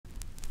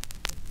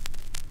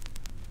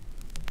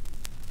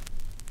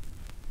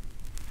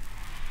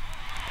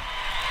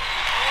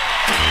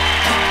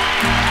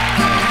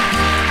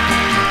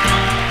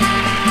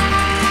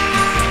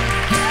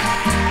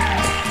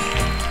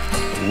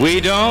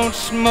don't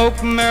smoke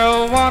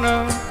marijuana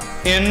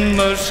in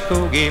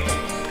Muskogee.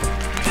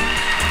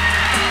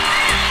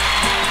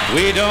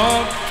 We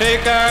don't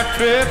take our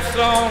trips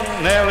on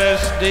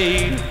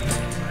LSD.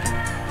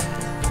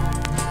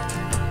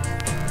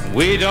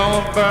 We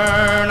don't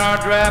burn our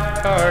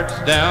draft cards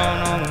down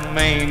on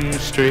Main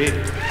Street.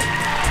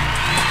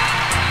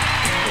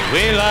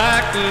 We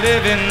like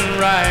living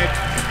right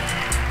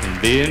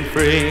and being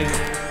free.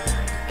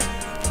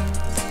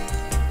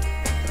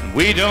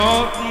 We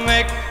don't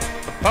make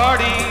a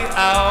party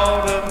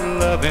out of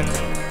loving,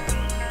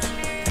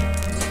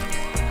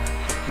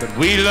 but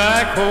we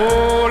like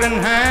holding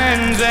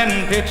hands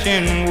and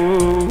pitching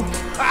woo.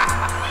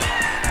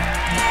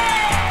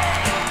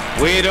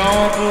 We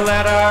don't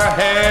let our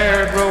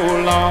hair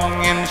grow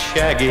long and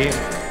shaggy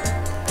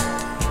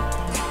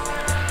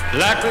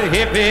like the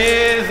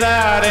hippies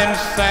out in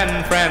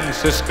San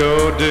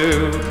Francisco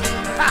do.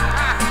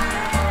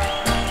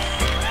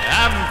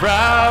 I'm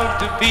proud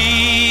to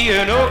be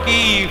an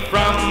Okie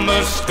from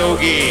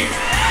Muskogee,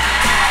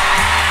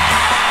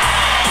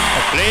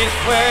 a place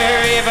where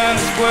even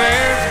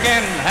squares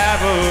can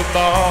have a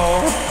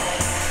ball.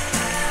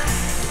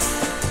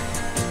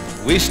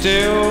 We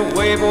still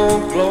wave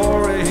Old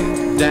Glory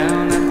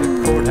down at the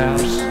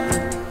courthouse,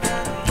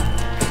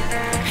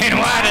 and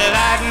white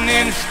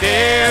lightning's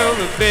still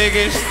the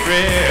biggest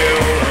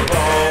thrill of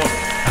all.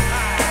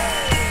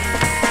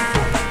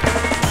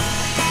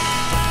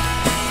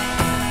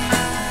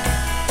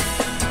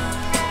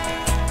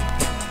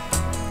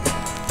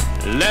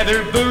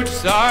 Leather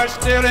boots are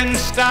still in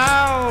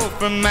style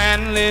for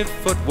manly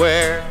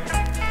footwear.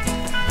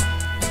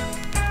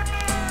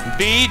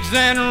 Beads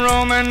and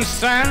Roman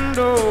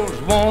sandals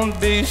won't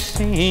be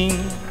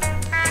seen.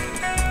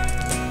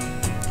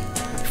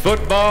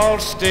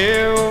 Football's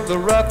still the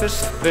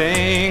roughest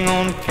thing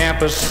on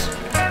campus,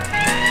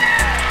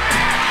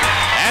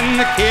 and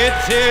the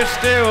kids here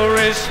still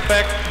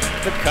respect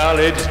the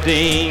college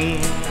dean.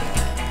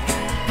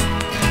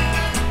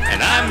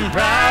 And I'm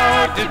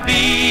proud to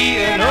be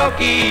an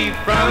Okie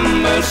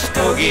from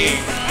Muskogee,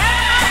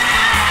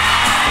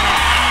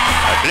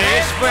 a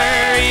place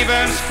where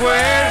even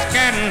squares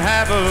can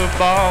have a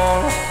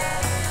ball.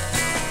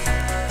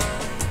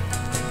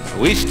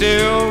 We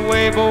still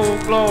wave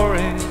Old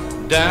Glory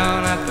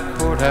down at the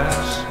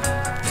courthouse,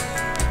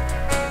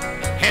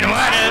 and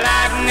white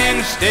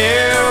lightning's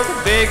still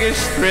the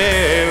biggest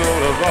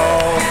thrill of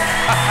all.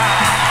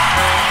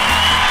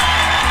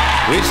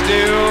 We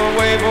still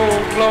wave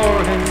Old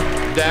Glory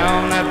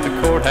down at the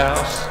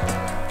courthouse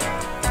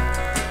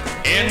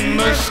in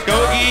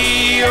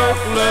Muskogee,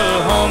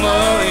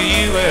 Oklahoma,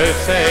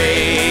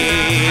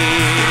 USA.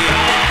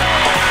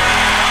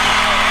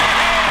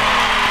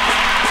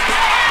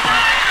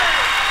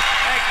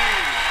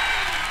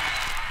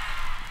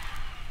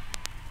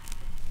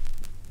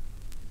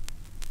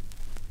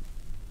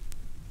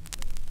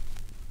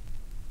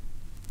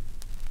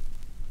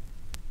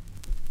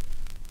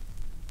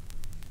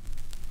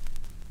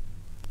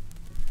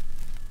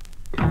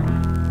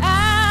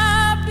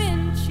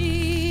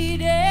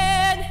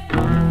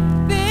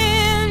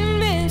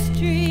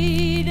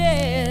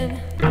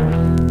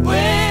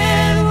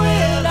 When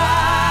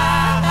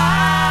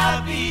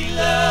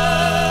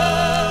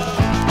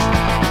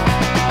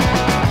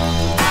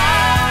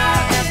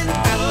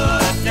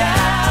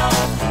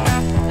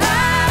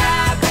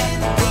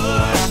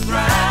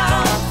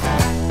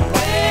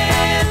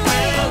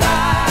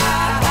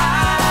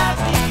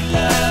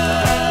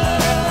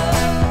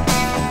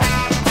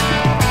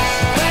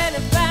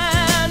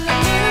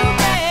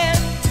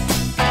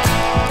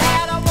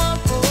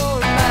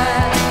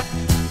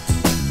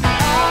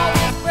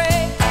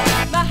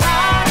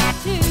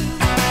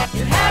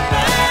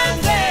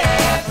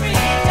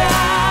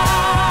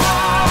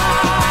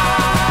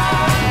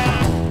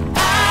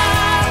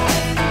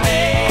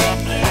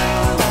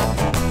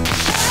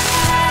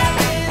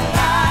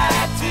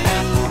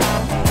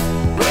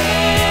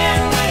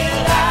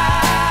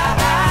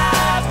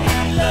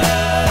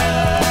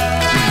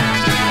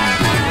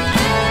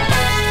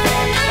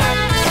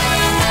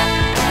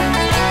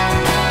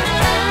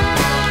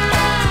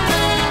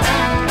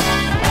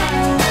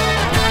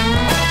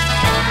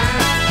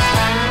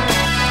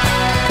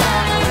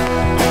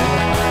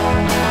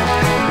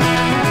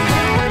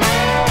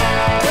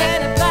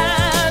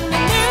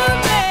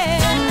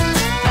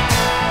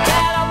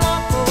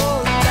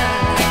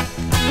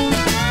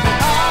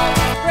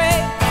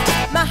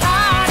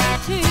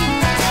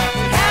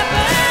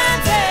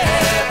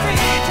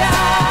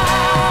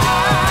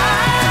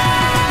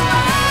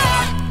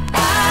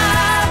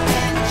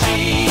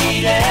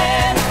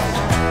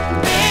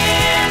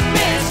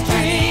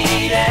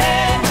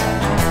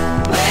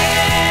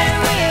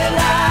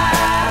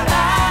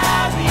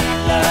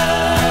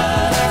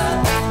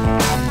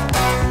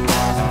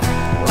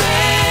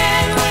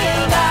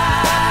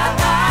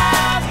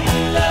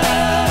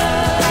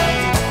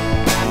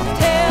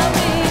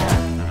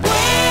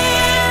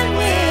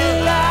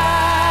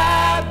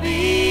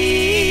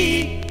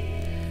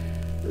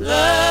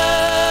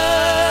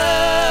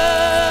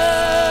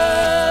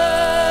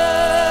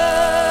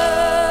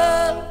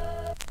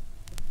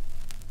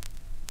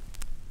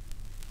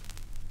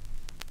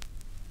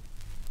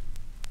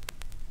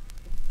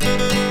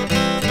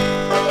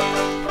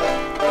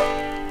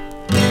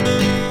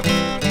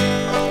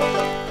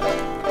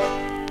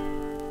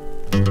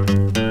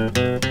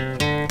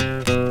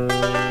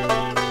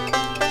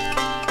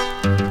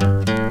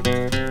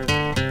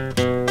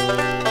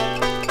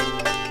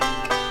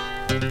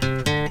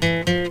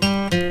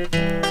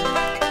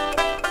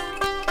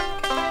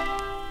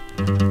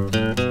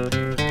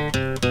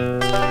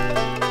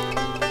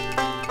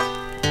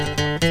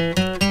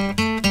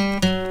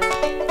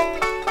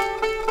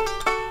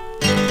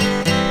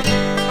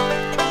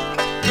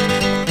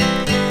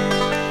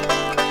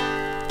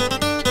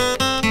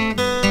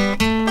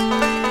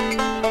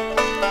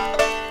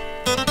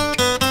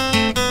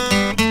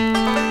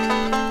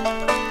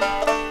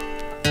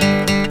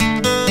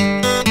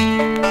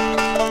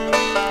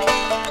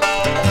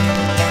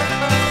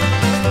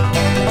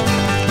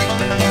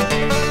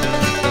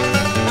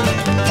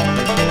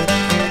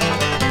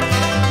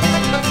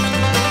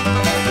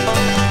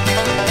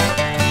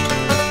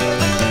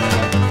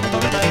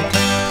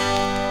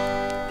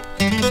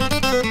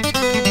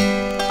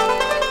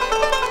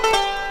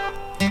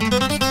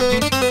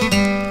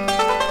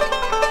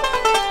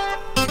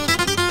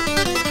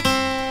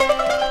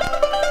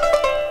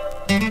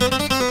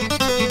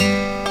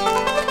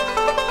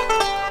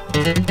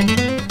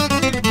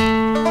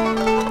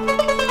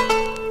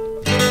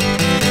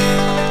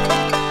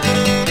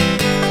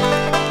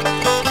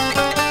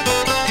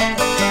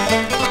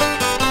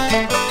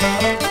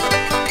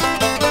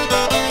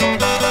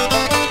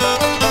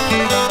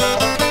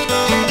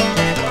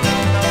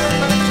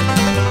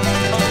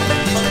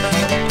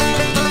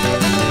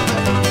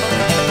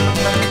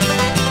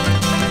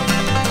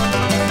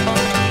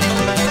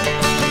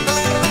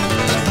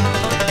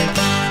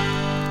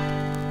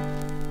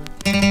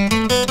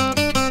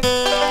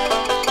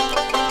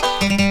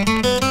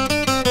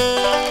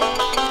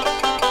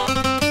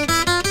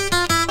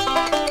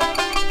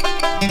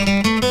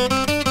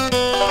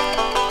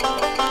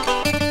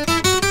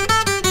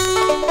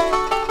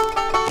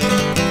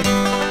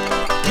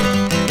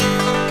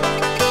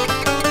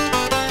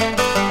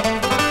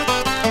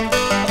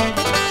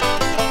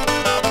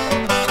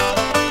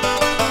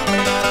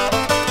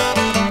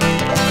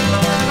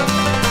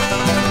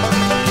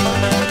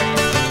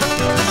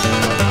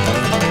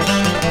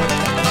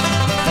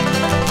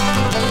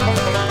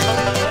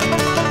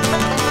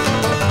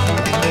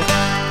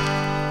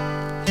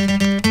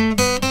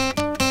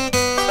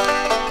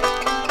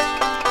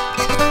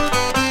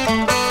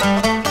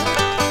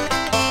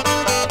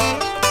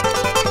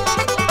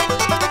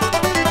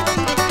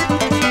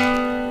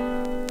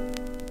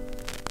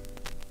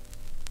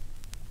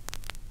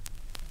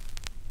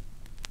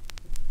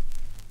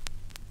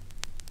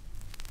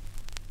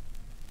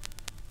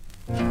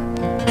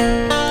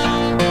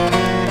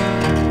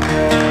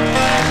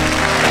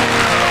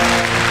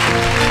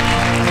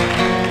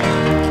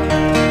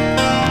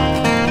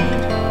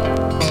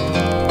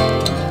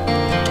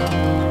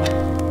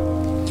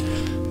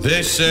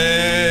They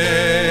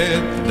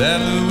said that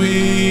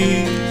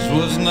Louise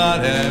was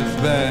not half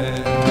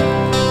bad.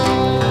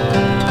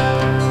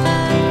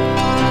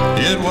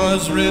 It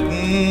was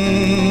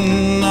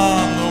written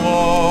on the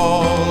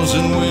walls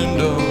and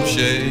window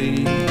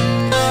shades.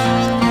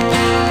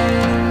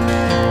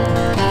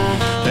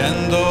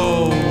 And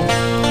though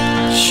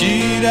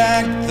she'd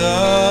act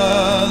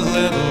the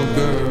little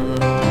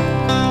girl,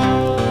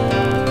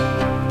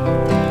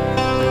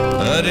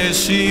 a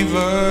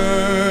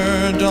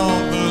deceiver,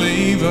 don't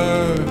believe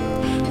her,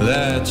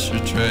 that's her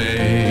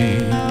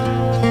trade.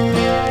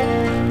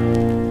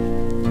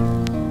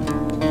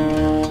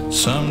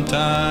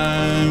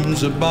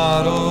 Sometimes a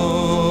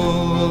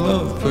bottle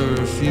of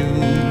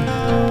perfume,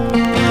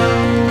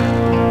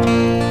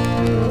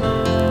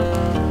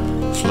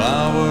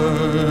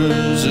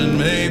 flowers, and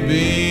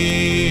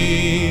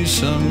maybe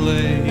some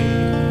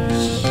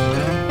lace.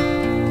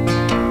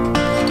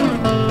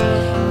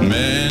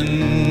 Men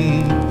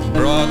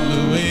brought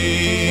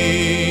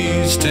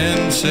Louise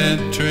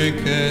 10-cent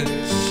trinkets.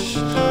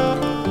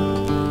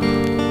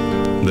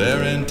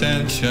 Their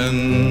intentions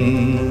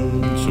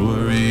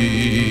were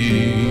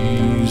easily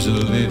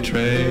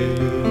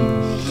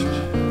traced,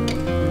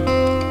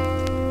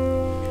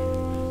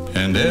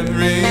 and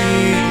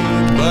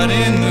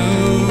everybody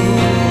knew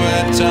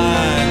at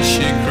times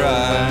she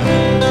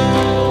cried.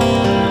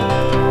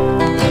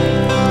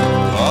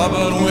 Oh,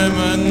 but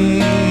women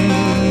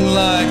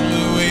like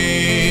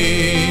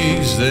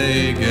Louise,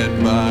 they get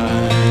by.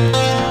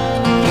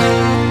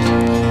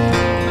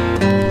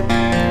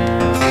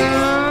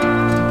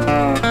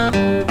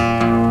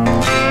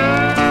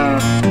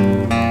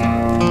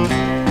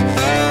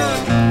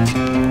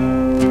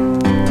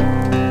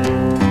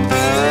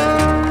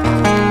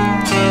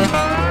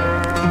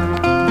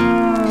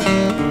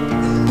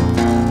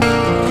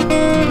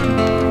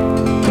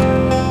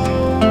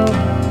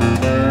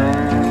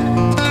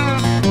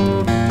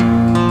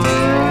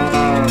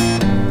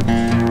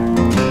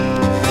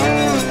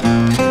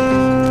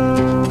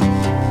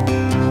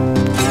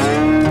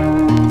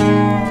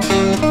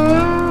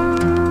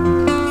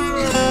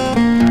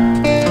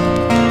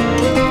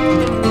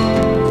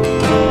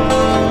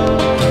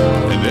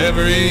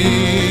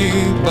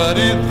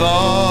 Everybody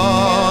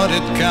thought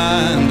it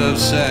kind of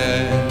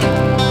sad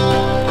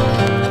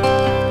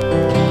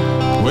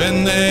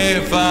when they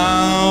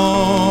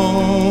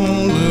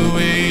found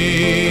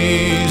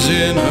Louise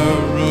in her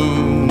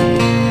room.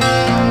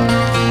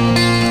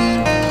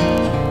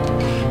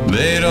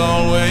 They'd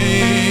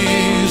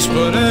always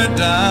put her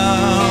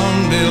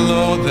down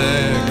below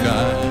their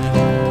kind.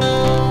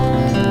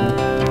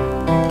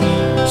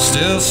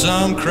 Still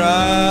some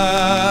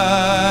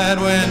cried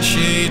when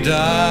she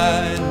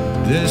died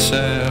this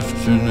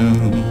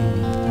afternoon.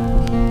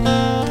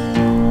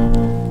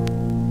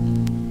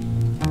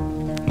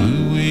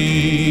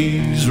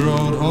 Louise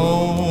rode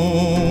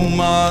home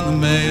on the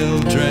mail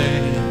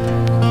train.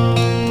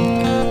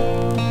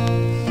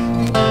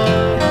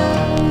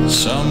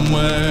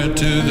 Somewhere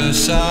to the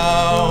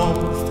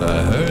south,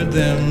 I heard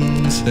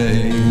them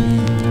say,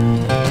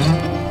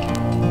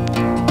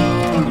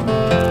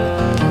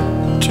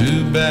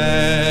 too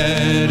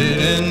bad it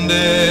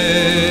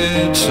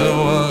ended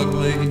so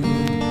ugly.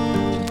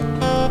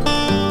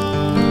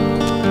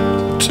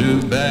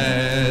 Too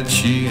bad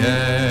she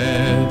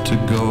had to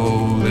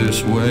go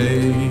this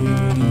way.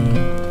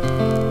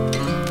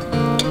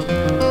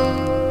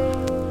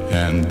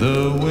 And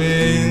the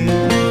wind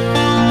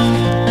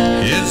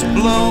is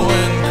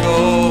blowing